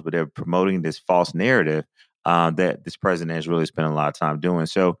dollars, but they're promoting this false narrative that this president has really spent a lot of time doing.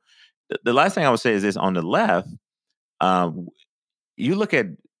 So the last thing I would say is this: on the left, you look at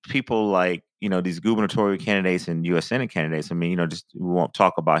people like, these gubernatorial candidates and U.S. Senate candidates. I mean, just we won't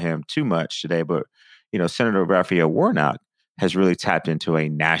talk about him too much today, but, Senator Raphael Warnock has really tapped into a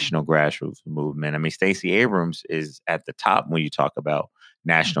national grassroots movement. I mean, Stacey Abrams is at the top when you talk about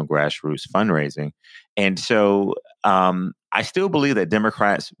national grassroots fundraising. And so I still believe that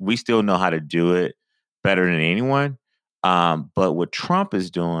Democrats, we still know how to do it better than anyone. But what Trump is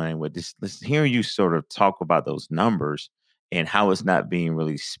doing with this, hearing you sort of talk about those numbers and how it's not being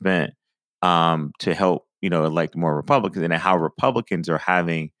really spent to help, elect more Republicans, and how Republicans are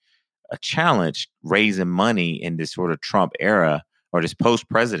having a challenge raising money in this sort of Trump era or this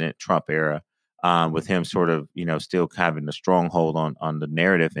post-president Trump era, with him sort of, still having a stronghold on the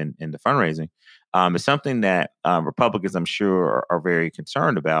narrative and the fundraising. It's something that Republicans, I'm sure, are very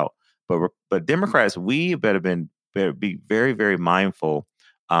concerned about. But Democrats, we better been be very, very mindful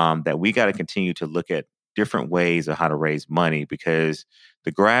that we got to continue to look at different ways of how to raise money, because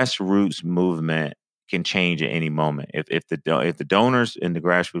the grassroots movement can change at any moment. If the donors in the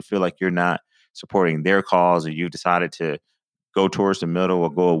grassroots feel like you're not supporting their cause, or you decided to go towards the middle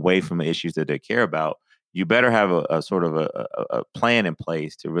or go away from the issues that they care about, you better have a sort of a plan in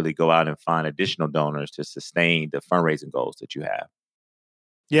place to really go out and find additional donors to sustain the fundraising goals that you have.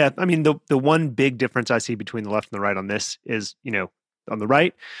 Yeah, I mean, the one big difference I see between the left and the right on this is, on the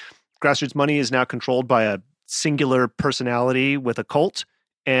right, grassroots money is now controlled by a singular personality with a cult,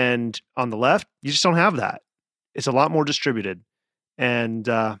 and on the left, you just don't have that. It's a lot more distributed, and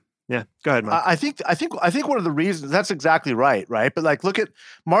yeah, go ahead, Mike. I think one of the reasons, that's exactly right. But like, look at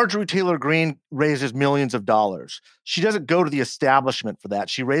Marjorie Taylor Greene raises millions of dollars. She doesn't go to the establishment for that.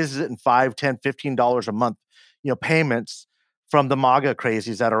 She raises it in $5, $10, $15 a month, payments from the MAGA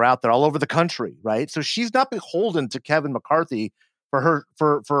crazies that are out there all over the country, right? So she's not beholden to Kevin McCarthy for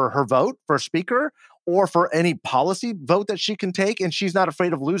her vote for speaker, or for any policy vote that she can take, and she's not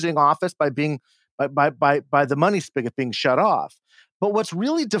afraid of losing office by being by the money spigot being shut off. But what's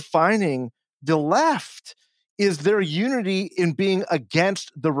really defining the left is their unity in being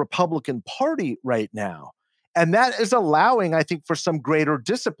against the Republican Party right now. And that is allowing, I think, for some greater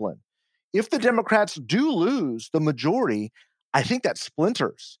discipline. If the Democrats do lose the majority, I think that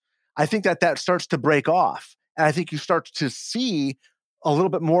splinters. I think that starts to break off. And I think you start to see a little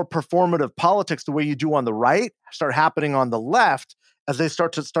bit more performative politics, the way you do on the right, start happening on the left, as they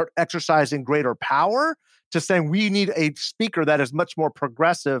start exercising greater power to saying we need a speaker that is much more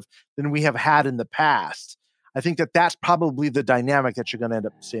progressive than we have had in the past. I think that's probably the dynamic that you're going to end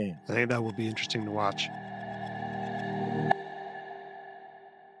up seeing. I think that will be interesting to watch.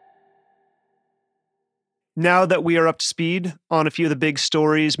 Now that we are up to speed on a few of the big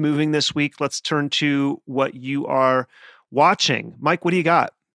stories moving this week, let's turn to what you are watching. Mike, what do you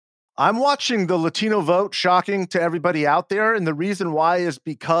got? I'm watching the Latino vote, shocking to everybody out there. And the reason why is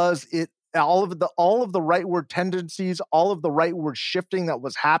because all of the rightward tendencies, all of the rightward shifting that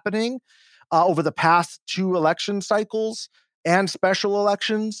was happening over the past 2 election cycles and special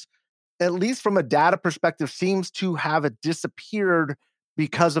elections, at least from a data perspective, seems to have disappeared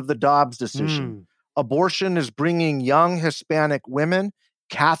because of the Dobbs decision. Abortion is bringing young Hispanic women,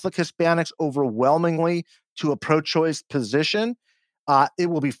 Catholic Hispanics overwhelmingly, to a pro-choice position. It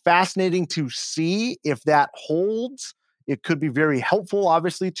will be fascinating to see if that holds. It could be very helpful,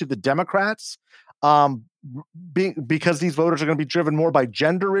 obviously, to the Democrats, because these voters are going to be driven more by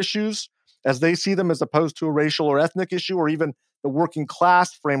gender issues as they see them, as opposed to a racial or ethnic issue, or even the working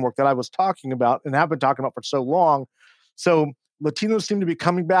class framework that I was talking about and have been talking about for so long. So Latinos seem to be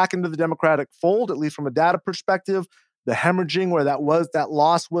coming back into the Democratic fold, at least from a data perspective. The hemorrhaging where that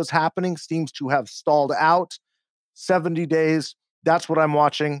loss was happening seems to have stalled out. 70 days. That's what I'm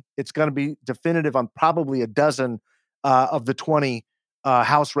watching. It's going to be definitive on probably a dozen of the 20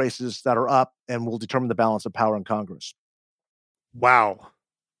 House races that are up, and will determine the balance of power in Congress. Wow.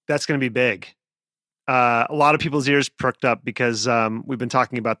 That's going to be big. A lot of people's ears perked up because we've been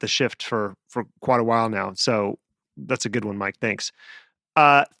talking about the shift for quite a while now. So that's a good one, Mike. Thanks.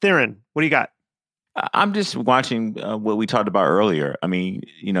 Theron, what do you got? I'm just watching what we talked about earlier. I mean,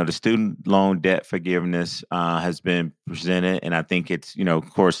 the student loan debt forgiveness has been presented, and I think it's, of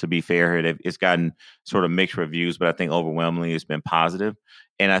course, to be fair, it's gotten sort of mixed reviews, but I think overwhelmingly it's been positive.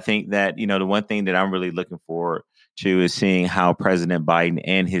 And I think that, the one thing that I'm really looking forward to is seeing how President Biden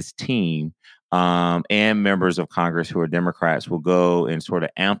and his team and members of Congress who are Democrats will go and sort of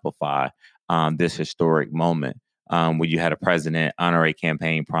amplify this historic moment where you had a president honor a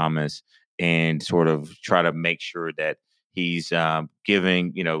campaign promise and sort of try to make sure that he's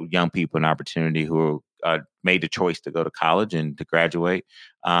giving, young people an opportunity who made the choice to go to college and to graduate.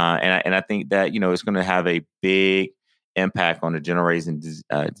 And I think that, it's going to have a big impact on the Generation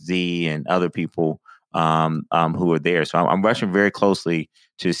Z and other people who are there. So I'm watching very closely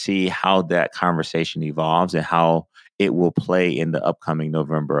to see how that conversation evolves and how it will play in the upcoming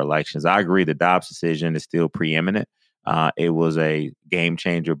November elections. I agree the Dobbs decision is still preeminent. It was a game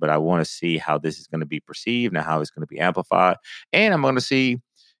changer, but I want to see how this is going to be perceived and how it's going to be amplified. And I'm going to see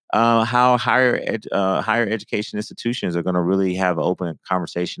how higher education institutions are going to really have an open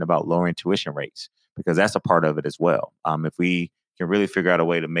conversation about lowering tuition rates, because that's a part of it as well. If we can really figure out a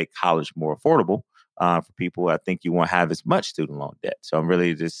way to make college more affordable for people, I think you won't have as much student loan debt. So I'm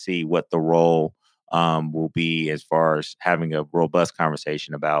really to see what the role will be as far as having a robust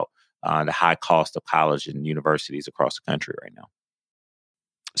conversation about the high cost of college and universities across the country right now.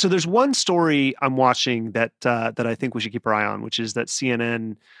 So there's one story I'm watching that I think we should keep our eye on, which is that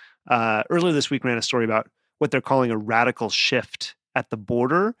CNN earlier this week ran a story about what they're calling a radical shift at the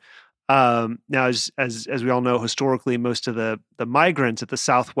border. Now, as we all know, historically, most of the migrants at the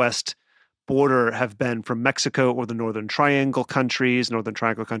southwest border have been from Mexico or the Northern Triangle countries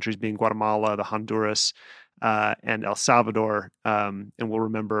being Guatemala, the Honduras, and El Salvador. And we'll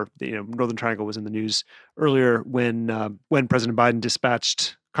remember that, Northern Triangle was in the news earlier when President Biden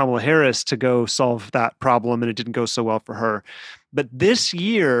dispatched Kamala Harris to go solve that problem, and it didn't go so well for her. But this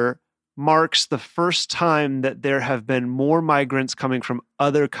year marks the first time that there have been more migrants coming from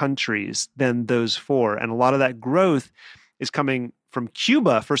other countries than those four. And a lot of that growth is coming from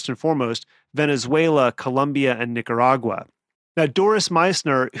Cuba, first and foremost, Venezuela, Colombia, and Nicaragua. Now, Doris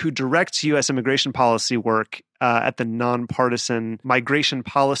Meissner, who directs U.S. immigration policy work at the Nonpartisan Migration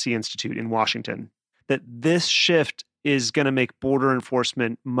Policy Institute in Washington, that this shift is going to make border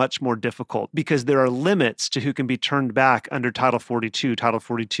enforcement much more difficult because there are limits to who can be turned back under Title 42, Title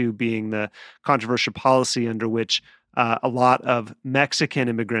 42 being the controversial policy under which a lot of Mexican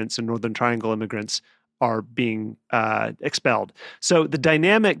immigrants and Northern Triangle immigrants are being expelled. So the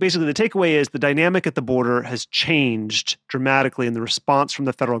dynamic, basically the takeaway is the dynamic at the border has changed dramatically, and the response from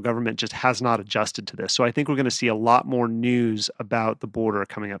the federal government just has not adjusted to this. So I think we're going to see a lot more news about the border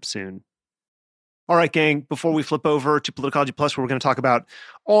coming up soon. All right, gang, before we flip over to Politicology Plus, where we're going to talk about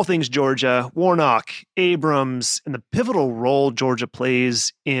all things Georgia, Warnock, Abrams, and the pivotal role Georgia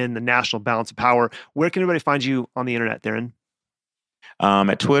plays in the national balance of power, where can everybody find you on the internet, Theron?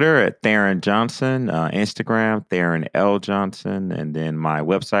 At Twitter, at Theron Johnson, Instagram, Theron L. Johnson, and then my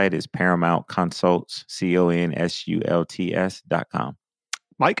website is Paramount Consults, CONSULTS.com.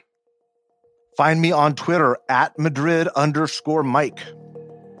 Mike? Find me on Twitter at Madrid_Mike.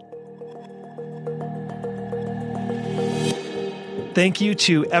 Thank you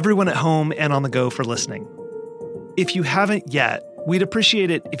to everyone at home and on the go for listening. If you haven't yet, we'd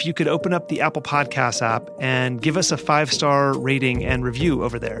appreciate it if you could open up the Apple Podcasts app and give us a 5-star rating and review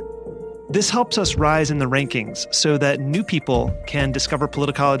over there. This helps us rise in the rankings so that new people can discover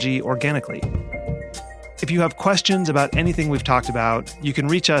Politicology organically. If you have questions about anything we've talked about, you can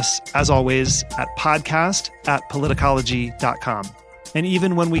reach us, as always, at podcast@politicology.com. And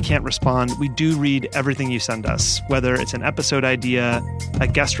even when we can't respond, we do read everything you send us, whether it's an episode idea, a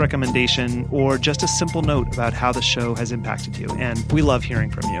guest recommendation, or just a simple note about how the show has impacted you. And we love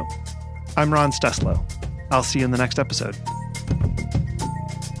hearing from you. I'm Ron Steslow. I'll see you in the next episode.